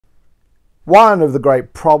One of the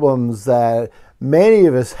great problems that many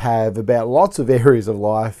of us have about lots of areas of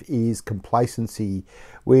life is complacency.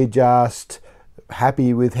 We're just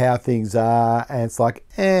happy with how things are, and it's like,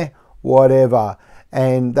 whatever.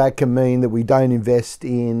 And that can mean that we don't invest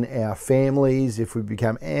in our families if we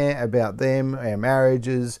become about them, our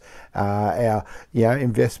marriages, our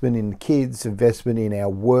investment in kids, investment in our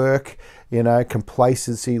work.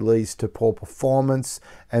 Complacency leads to poor performance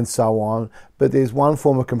and so on. But there's one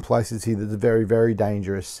form of complacency that's very, very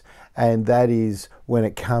dangerous, and that is when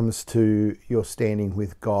it comes to your standing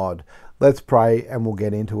with God. Let's pray and we'll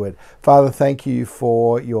get into it. Father, thank you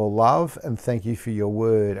for your love and thank you for your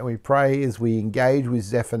word. And we pray as we engage with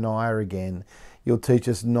Zephaniah again, you'll teach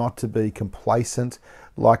us not to be complacent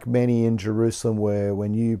like many in Jerusalem were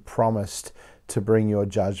when you promised to bring your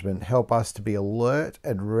judgment. Help us to be alert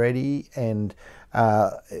and ready and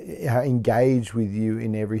engage with you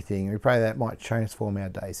in everything. We pray that might transform our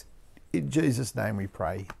days. In Jesus' name we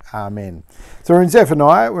pray. Amen. So we're in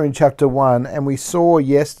Zephaniah, we're in chapter 1, and we saw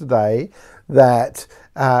yesterday that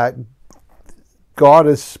God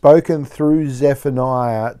has spoken through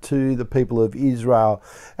Zephaniah to the people of Israel.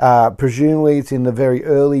 Presumably it's in the very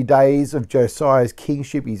early days of Josiah's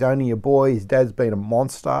kingship. He's only a boy, his dad's been a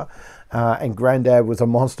monster. And granddad was a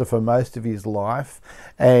monster for most of his life,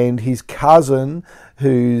 and his cousin,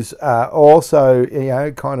 who's also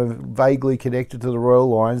kind of vaguely connected to the royal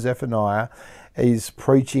line, Zephaniah, is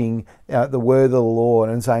preaching the word of the Lord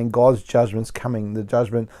and saying God's judgment's coming. The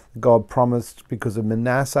judgment God promised because of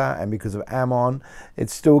Manasseh and because of Ammon,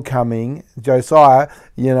 it's still coming. Josiah,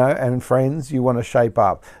 and friends, you want to shape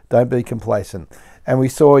up. Don't be complacent. And we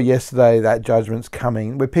saw yesterday that judgment's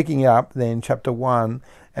coming. We're picking up then chapter 1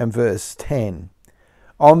 and verse 10.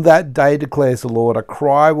 On that day, declares the Lord, a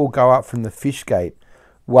cry will go up from the fish gate,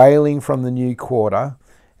 wailing from the new quarter,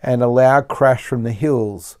 and a loud crash from the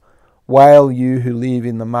hills. Wail, you who live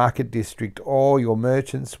in the market district. All your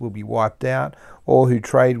merchants will be wiped out. All who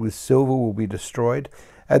trade with silver will be destroyed.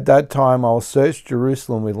 At that time I will search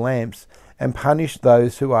Jerusalem with lamps and punish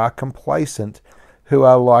those who are complacent, who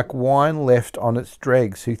are like wine left on its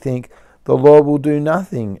dregs, who think the Lord will do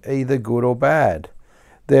nothing, either good or bad.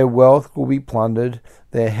 Their wealth will be plundered,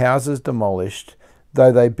 their houses demolished.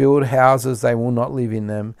 Though they build houses, they will not live in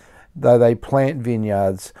them. Though they plant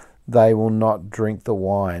vineyards, they will not drink the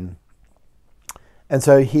wine. And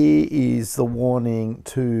so here is the warning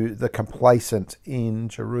to the complacent in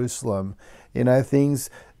Jerusalem.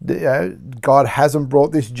 God hasn't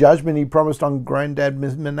brought this judgment he promised on granddad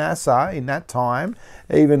Manasseh in that time,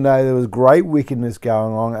 even though there was great wickedness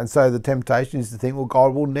going on. And so the temptation is to think, well,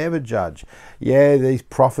 God will never judge. Yeah, these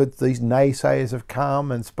prophets, these naysayers have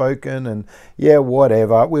come and spoken, and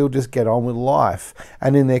whatever, we'll just get on with life.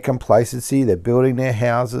 And in their complacency, they're building their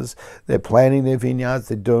houses, they're planting their vineyards,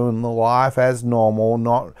 they're doing the life as normal,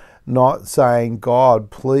 not saying,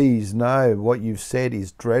 God, please, no, what you've said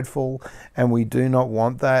is dreadful and we do not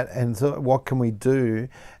want that. And so what can we do?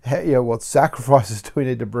 What sacrifices do we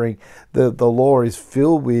need to bring? The law is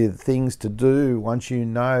filled with things to do once you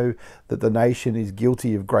know that the nation is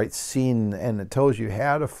guilty of great sin, and it tells you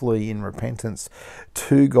how to flee in repentance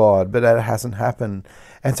to God, but that hasn't happened.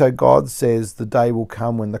 And so God says the day will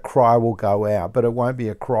come when the cry will go out, but it won't be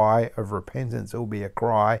a cry of repentance. It will be a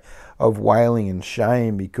cry of wailing and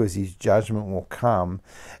shame because his judgment will come.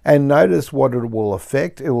 And notice what it will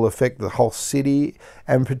affect. It will affect the whole city,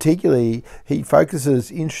 and particularly he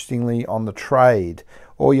focuses interestingly on the trade.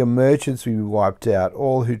 All your merchants will be wiped out.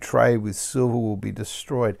 All who trade with silver will be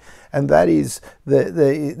destroyed. And that is,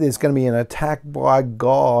 there's going to be an attack by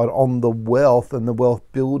God on the wealth and the wealth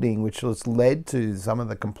building, which has led to some of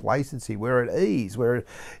the complacency. We're at ease. We're,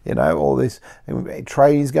 all this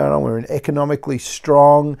trading is going on. We're economically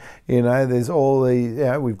strong. There's all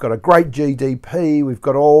the, we've got a great GDP. We've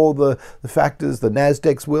got all the factors, the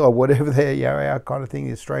Nasdaq's will, or whatever our kind of thing,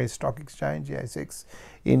 the Australian Stock Exchange, the ASX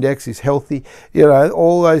index is healthy.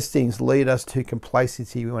 All those things lead us to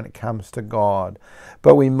complacency when it comes to God.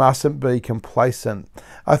 But we mustn't be complacent.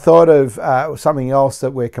 I thought of something else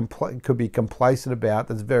that we could be complacent about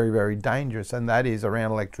that's very, very dangerous, and that is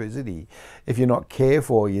around electricity. If you're not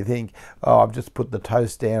careful, you think, oh, I've just put the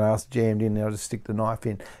toast down, I was jammed in, I'll just stick the knife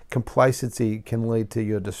in. Complacency can lead to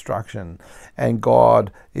your destruction. And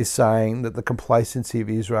God is saying that the complacency of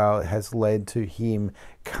Israel has led to him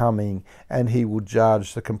coming, and he will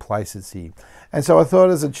judge the complacency. And so I thought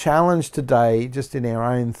as a challenge today, just in our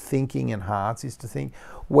own thinking and hearts, is to think,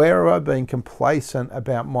 where have I been complacent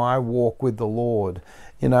about my walk with the Lord?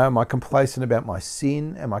 Am I complacent about my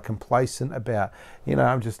sin? Am I complacent about,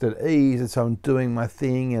 I'm just at ease and so I'm doing my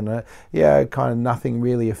thing and, kind of nothing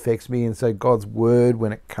really affects me. And so God's word,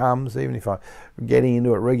 when it comes, even if I'm getting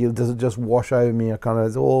into it regularly, does it just wash over me?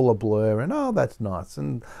 It's all a blur and, oh, that's nice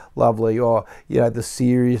and lovely. Or, the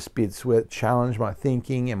serious bits where it challenge my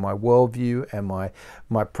thinking and my worldview and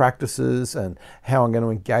my practices and how I'm going to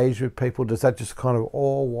engage with people. Does that just kind of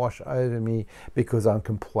all wash over me because I'm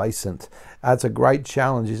complacent? It's a great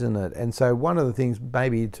challenge, isn't it? And so one of the things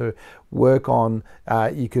maybe to work on,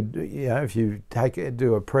 you could, if you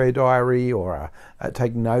do a prayer diary or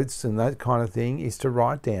take notes and that kind of thing, is to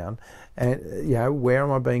write down, and where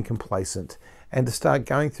am I being complacent? And to start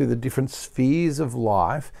going through the different spheres of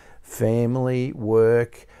life, family,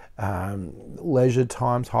 work, leisure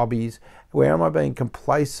times, hobbies. Where am I being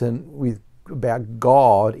complacent about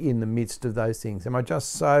God in the midst of those things? Am I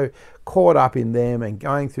just so caught up in them and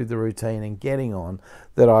going through the routine and getting on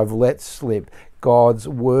that I've let slip God's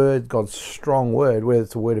word, God's strong word, whether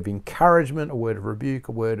it's a word of encouragement, a word of rebuke,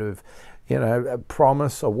 a word of a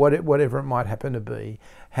promise, or whatever it might happen to be?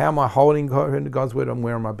 How am I holding to God's word, and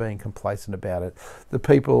where am I being complacent about it? The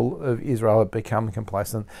people of Israel had become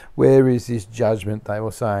complacent. Where is this judgment? They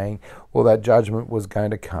were saying, well, that judgment was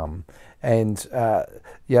going to come. And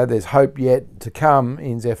there's hope yet to come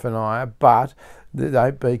in Zephaniah, but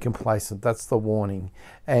don't be complacent. That's the warning.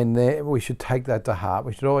 And we should take that to heart.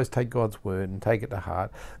 We should always take God's word and take it to heart.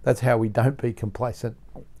 That's how we don't be complacent.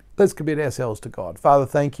 Let's commit ourselves to God. Father,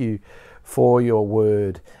 thank you for your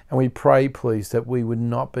word. And we pray, please, that we would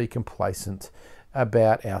not be complacent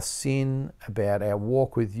about our sin, about our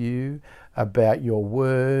walk with you, about your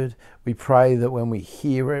word. We pray that when we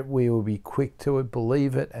hear it, we will be quick to it,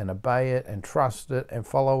 believe it and obey it and trust it and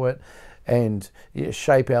follow it and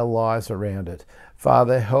shape our lives around it.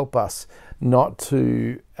 Father, help us not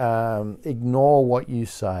to ignore what you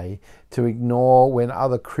say, to ignore when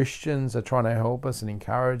other Christians are trying to help us and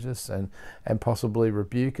encourage us and possibly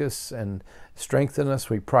rebuke us and strengthen us.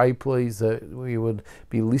 We pray, please, that we would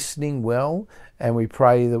be listening well, and we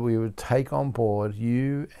pray that we would take on board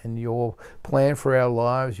you and your plan for our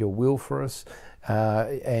lives, your will for us,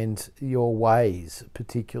 and your ways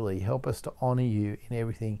particularly. Help us to honour you in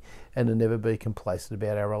everything and to never be complacent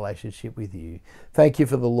about our relationship with you. Thank you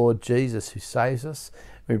for the Lord Jesus who saves us.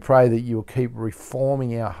 We pray that you will keep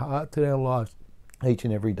reforming our hearts and our lives each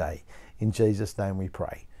and every day. In Jesus' name we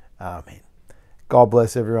pray. Amen. God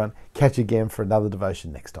bless everyone. Catch you again for another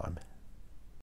devotion next time.